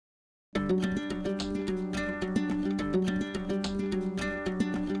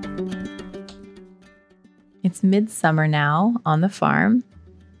It's midsummer now on the farm,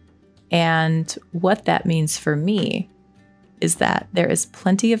 and what that means for me is that there is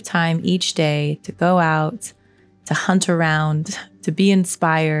plenty of time each day to go out, to hunt around, to be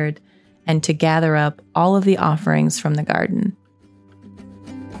inspired, and to gather up all of the offerings from the garden.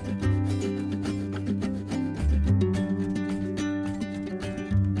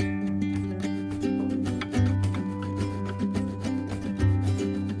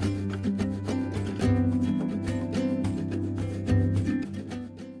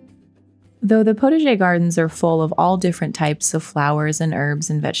 Though the potager gardens are full of all different types of flowers and herbs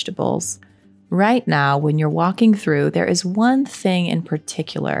and vegetables, right now when you're walking through, there is one thing in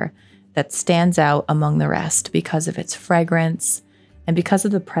particular that stands out among the rest because of its fragrance and because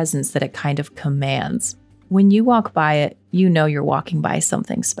of the presence that it kind of commands. When you walk by it, you know you're walking by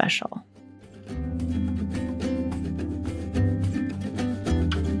something special.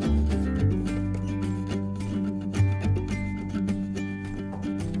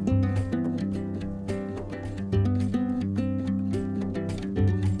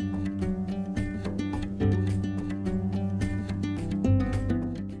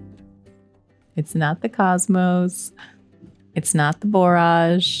 It's not the cosmos. It's not the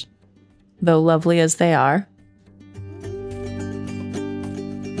borage, though lovely as they are.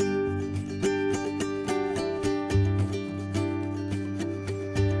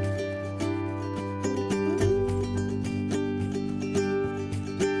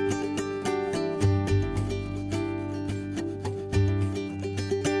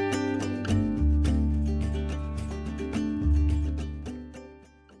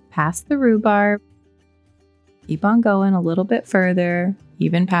 Past the rhubarb, keep on going a little bit further,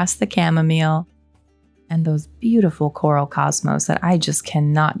 even past the chamomile, and those beautiful coral cosmos that I just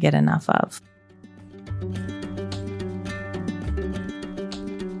cannot get enough of.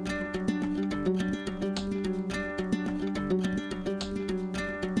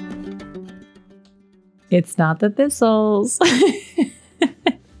 It's not the thistles.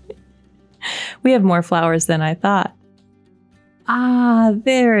 We have more flowers than I thought. Ah,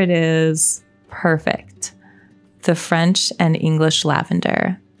 there it is. Perfect. The French and English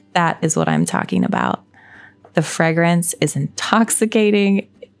lavender. That is what I'm talking about. The fragrance is intoxicating.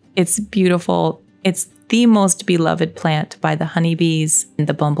 It's beautiful. It's the most beloved plant by the honeybees and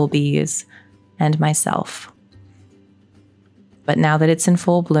the bumblebees and myself. But now that it's in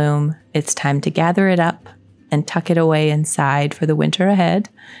full bloom, it's time to gather it up and tuck it away inside for the winter ahead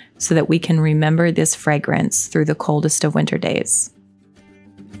so that we can remember this fragrance through the coldest of winter days.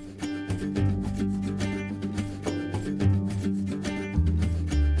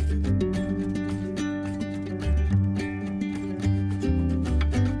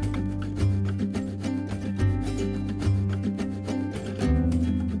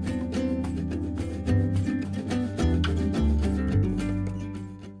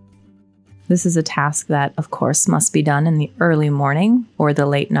 This is a task that, of course, must be done in the early morning or the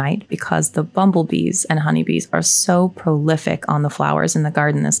late night because the bumblebees and honeybees are so prolific on the flowers in the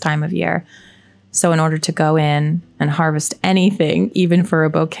garden this time of year. So in order to go in and harvest anything, even for a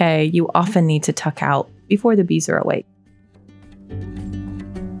bouquet, you often need to tuck out before the bees are awake.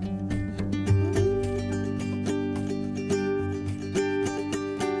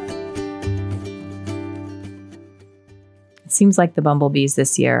 It seems like the bumblebees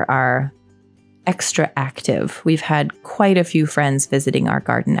this year are extra active. We've had quite a few friends visiting our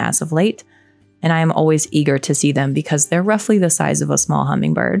garden as of late, and I am always eager to see them because they're roughly the size of a small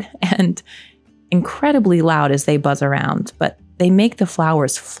hummingbird and incredibly loud as they buzz around, but they make the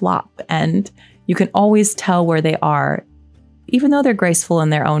flowers flop, and you can always tell where they are, even though they're graceful in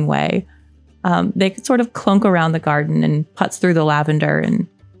their own way. They sort of clunk around the garden and putz through the lavender, and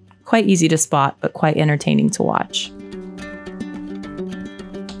quite easy to spot, but quite entertaining to watch.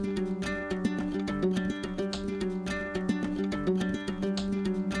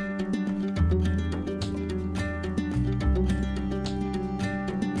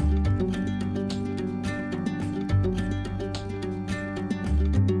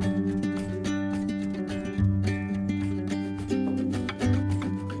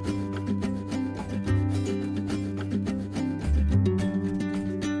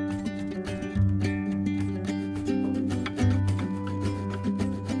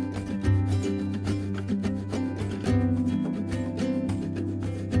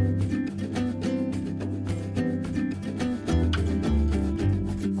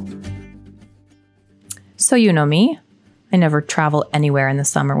 So you know me, I never travel anywhere in the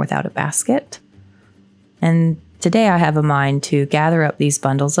summer without a basket. And today I have a mind to gather up these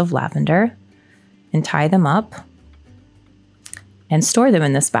bundles of lavender and tie them up and store them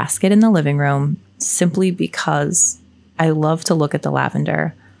in this basket in the living room, simply because I love to look at the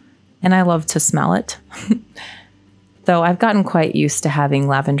lavender and I love to smell it. Though I've gotten quite used to having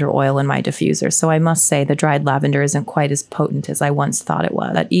lavender oil in my diffuser, so I must say the dried lavender isn't quite as potent as I once thought it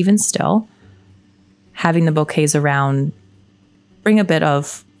was. But even still, having the bouquets around bring a bit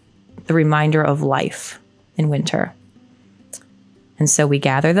of the reminder of life in winter. And so we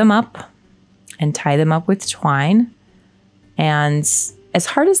gather them up and tie them up with twine. And as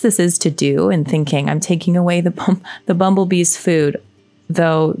hard as this is to do, and thinking I'm taking away the bumblebees' food,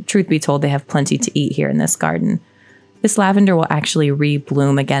 though truth be told, they have plenty to eat here in this garden, this lavender will actually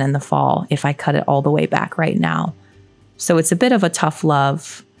re-bloom again in the fall if I cut it all the way back right now. So it's a bit of a tough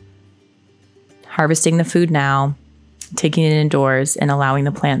love, harvesting the food now, taking it indoors, and allowing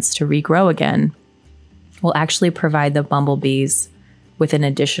the plants to regrow again will actually provide the bumblebees with an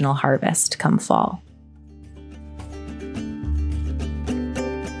additional harvest come fall.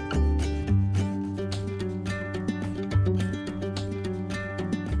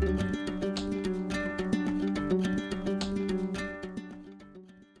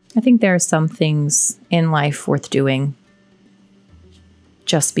 I think there are some things in life worth doing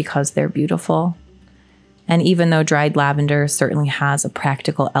just because they're beautiful. And even though dried lavender certainly has a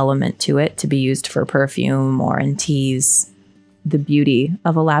practical element to it to be used for perfume or in teas, the beauty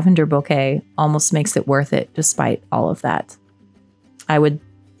of a lavender bouquet almost makes it worth it despite all of that. I would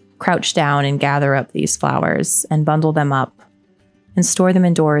crouch down and gather up these flowers and bundle them up and store them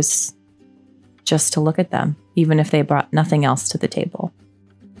indoors just to look at them, even if they brought nothing else to the table.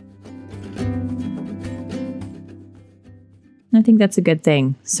 I think that's a good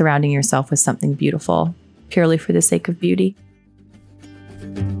thing, surrounding yourself with something beautiful, purely for the sake of beauty.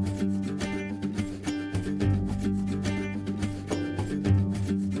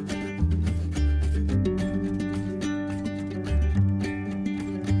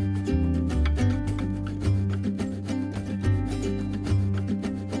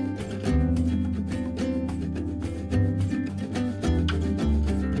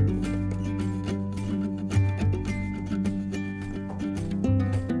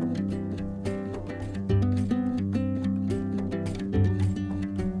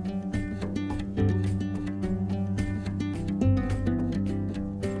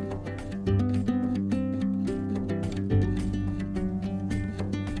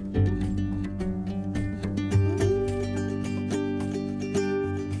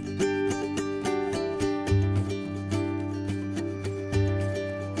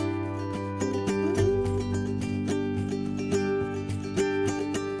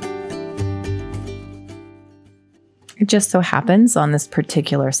 It just so happens on this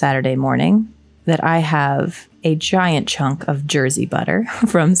particular Saturday morning that I have a giant chunk of Jersey butter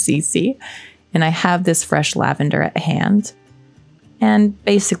from Cece, and I have this fresh lavender at hand. And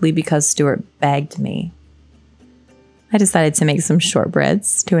basically because Stuart begged me, I decided to make some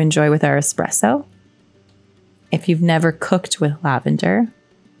shortbreads to enjoy with our espresso. If you've never cooked with lavender,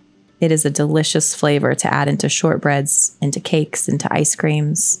 it is a delicious flavor to add into shortbreads, into cakes, into ice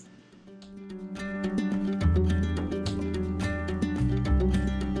creams.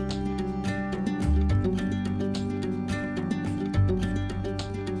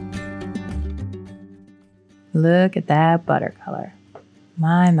 Look at that butter color.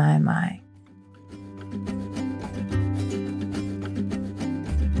 My, my, my.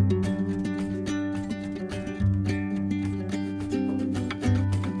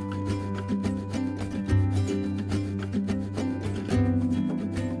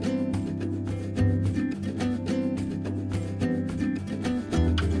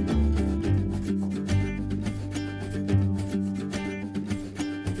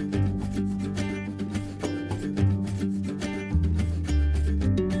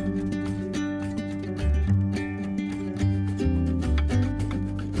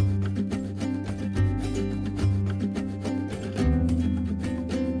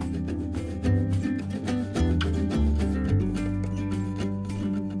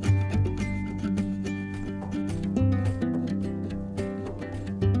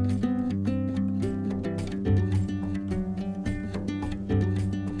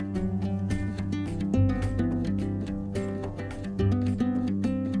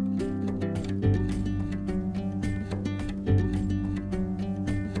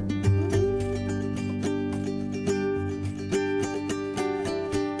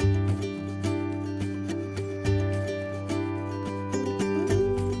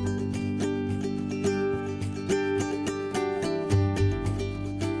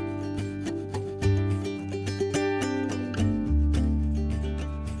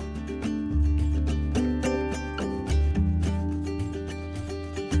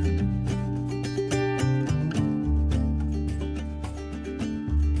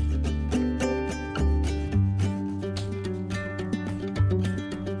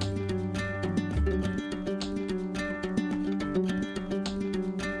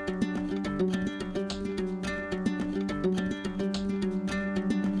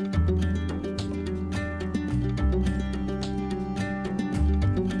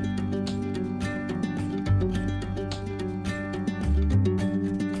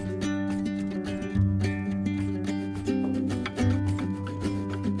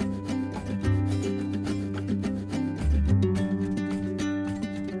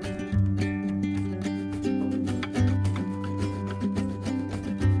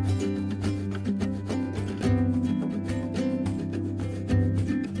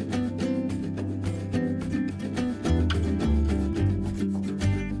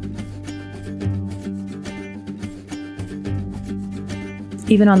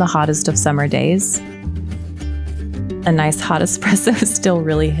 Even on the hottest of summer days, a nice hot espresso still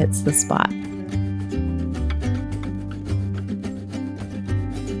really hits the spot.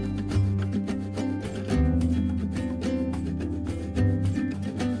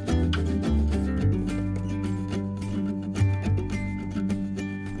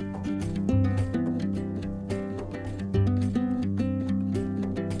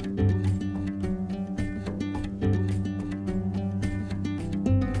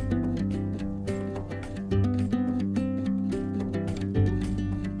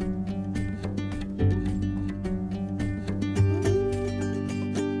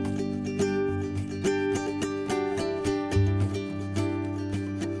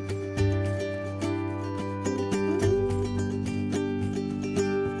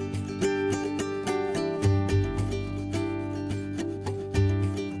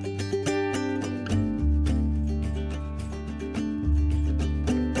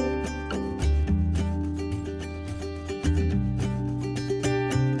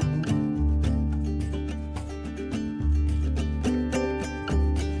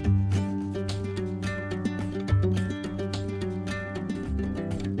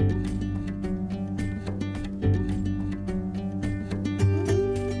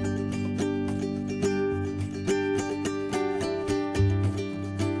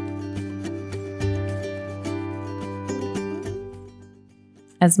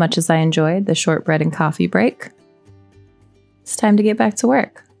 As much as I enjoyed the shortbread and coffee break, it's time to get back to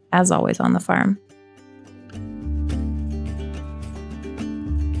work, as always on the farm.